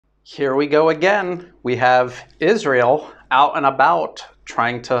Here we go again. We have Israel out and about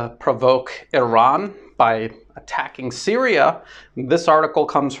trying to provoke Iran by attacking Syria. This article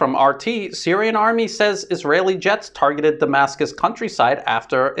comes from RT. Syrian Army says Israeli jets targeted Damascus countryside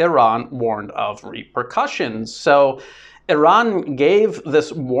after Iran warned of repercussions. So Iran gave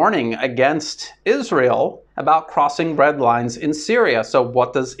this warning against Israel about crossing red lines in Syria. So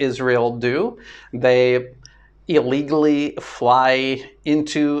what does Israel do? They illegally fly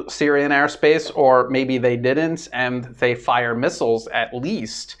into Syrian airspace, or maybe they didn't, and they fire missiles at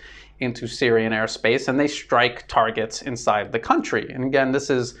least into Syrian airspace, and they strike targets inside the country. And again, this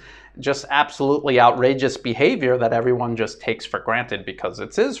is just absolutely outrageous behavior that everyone just takes for granted because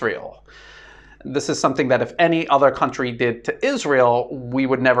it's Israel. This is something that if any other country did to Israel, we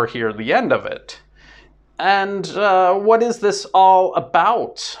would never hear the end of it. And what is this all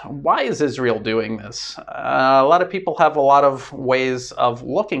about? Why is Israel doing this? A lot of people have a lot of ways of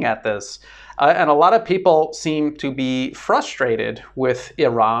looking at this. And a lot of people seem to be frustrated with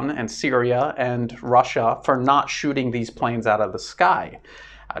Iran and Syria and Russia for not shooting these planes out of the sky.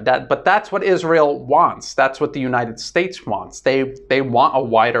 But that's what Israel wants. That's what the United States wants. They want a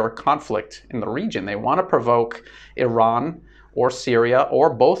wider conflict in the region. They want to provoke Iran or Syria, or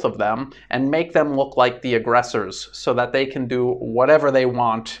both of them, and make them look like the aggressors so that they can do whatever they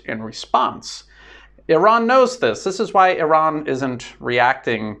want in response. Iran knows this. This is why Iran isn't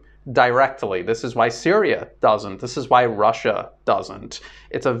reacting directly. This is why Syria doesn't. This is why Russia doesn't.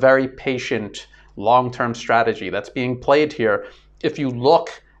 It's a very patient, long-term strategy that's being played here. If you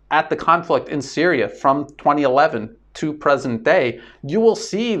look at the conflict in Syria from 2011 to present day, you will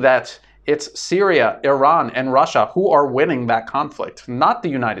see that it's Syria, Iran, and Russia who are winning that conflict, not the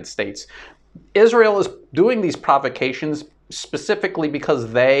United States. Israel is doing these provocations specifically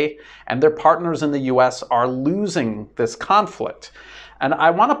because they and their partners in the US are losing this conflict. And I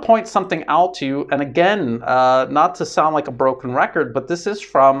want to point something out to you, and again, not to sound like a broken record, but this is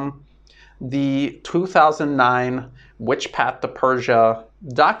from the 2009 Which Path to Persia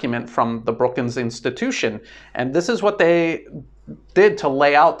document from the Brookings institution. And this is what they did to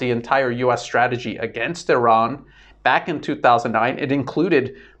lay out the entire US strategy against Iran back in 2009. It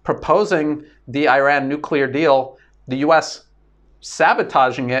included proposing the Iran nuclear deal, the US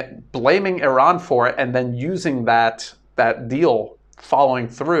sabotaging it, blaming Iran for it, and then using that deal following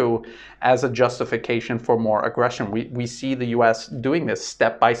through as a justification for more aggression. We see the US doing this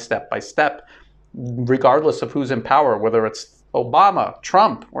step by step by step, regardless of who's in power, whether it's Obama,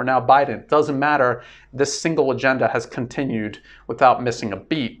 Trump, or now Biden. It doesn't matter. This single agenda has continued without missing a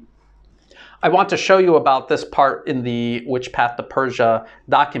beat. I want to show you about this part in the Which Path to Persia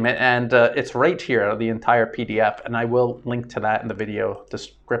document, and it's right here, the entire PDF, and I will link to that in the video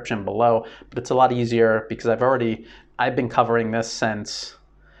description below. But it's a lot easier because I've been covering this since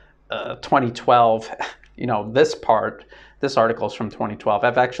 2012. You know, this article is from 2012.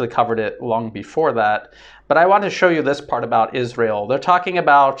 I've actually covered it long before that. But I want to show you this part about Israel. They're talking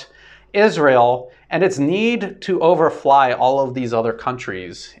about Israel and its need to overfly all of these other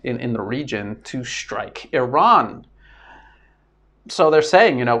countries in the region to strike Iran. So they're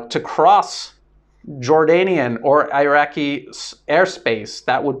saying, you know, to cross Jordanian or Iraqi airspace,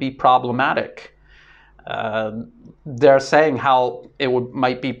 that would be problematic. They're saying how it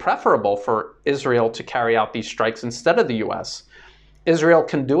might be preferable for Israel to carry out these strikes instead of the US. Israel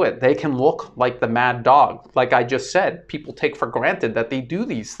can do it. They can look like the mad dog. Like I just said, people take for granted that they do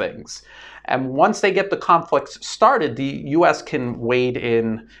these things. And once they get the conflict started, the US can wade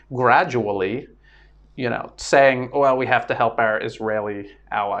in gradually, you know, saying, well, we have to help our Israeli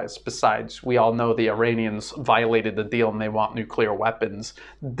allies. Besides, we all know the Iranians violated the deal and they want nuclear weapons.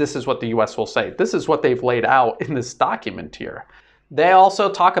 This is what the US will say. This is what they've laid out in this document here. They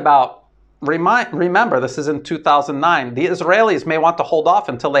also talk about, remember, this is in 2009, the Israelis may want to hold off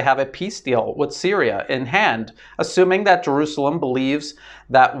until they have a peace deal with Syria in hand, assuming that Jerusalem believes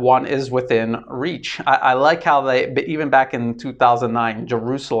that one is within reach. I like how they, even back in 2009,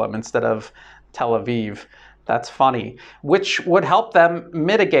 Jerusalem instead of Tel Aviv. That's funny. Which would help them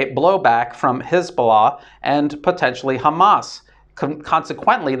mitigate blowback from Hezbollah and potentially Hamas.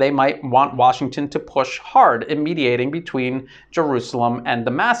 Consequently, they might want Washington to push hard in mediating between Jerusalem and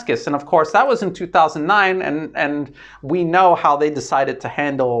Damascus. And of course, that was in 2009, and we know how they decided to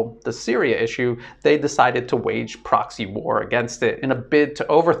handle the Syria issue. They decided to wage proxy war against it in a bid to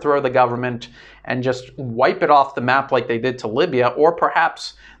overthrow the government and just wipe it off the map like they did to Libya, or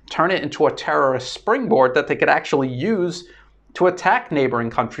perhaps turn it into a terrorist springboard that they could actually use to attack neighboring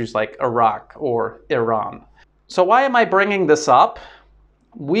countries like Iraq or Iran. So why am I bringing this up?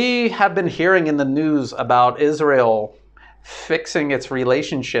 We have been hearing in the news about Israel fixing its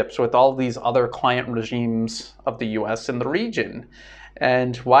relationships with all these other client regimes of the US in the region.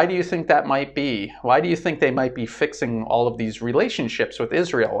 And why do you think that might be? Why do you think they might be fixing all of these relationships with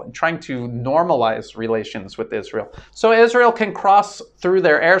Israel and trying to normalize relations with Israel? So Israel can cross through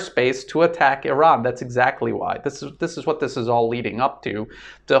their airspace to attack Iran. That's exactly why. This is what this is all leading up to.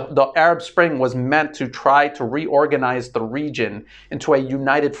 The Arab Spring was meant to try to reorganize the region into a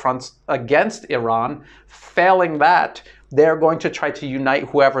united front against Iran. Failing that, they're going to try to unite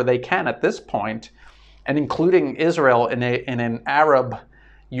whoever they can at this point, and including Israel in an Arab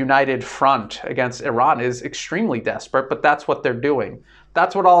united front against Iran is extremely desperate, but that's what they're doing.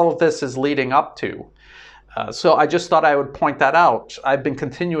 That's what all of this is leading up to. So I just thought I would point that out. I've been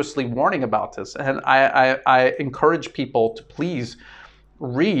continuously warning about this, and I encourage people to please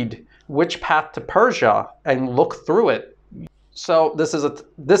read Which Path to Persia and look through it. So this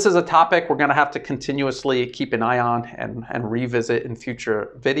is a topic we're going to have to continuously keep an eye on and revisit in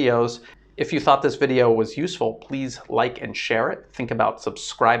future videos. If you thought this video was useful, please like and share it. Think about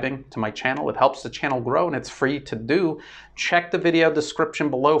subscribing to my channel. It helps the channel grow and it's free to do. Check the video description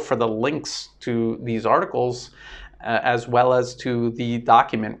below for the links to these articles, as well as to the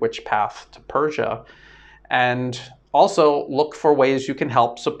document, Which Path to Persia. And also look for ways you can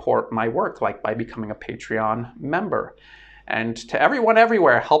help support my work, like by becoming a Patreon member. And to everyone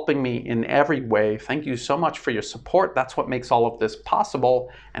everywhere helping me in every way, thank you so much for your support. That's what makes all of this possible.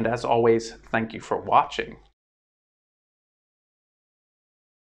 And as always, thank you for watching.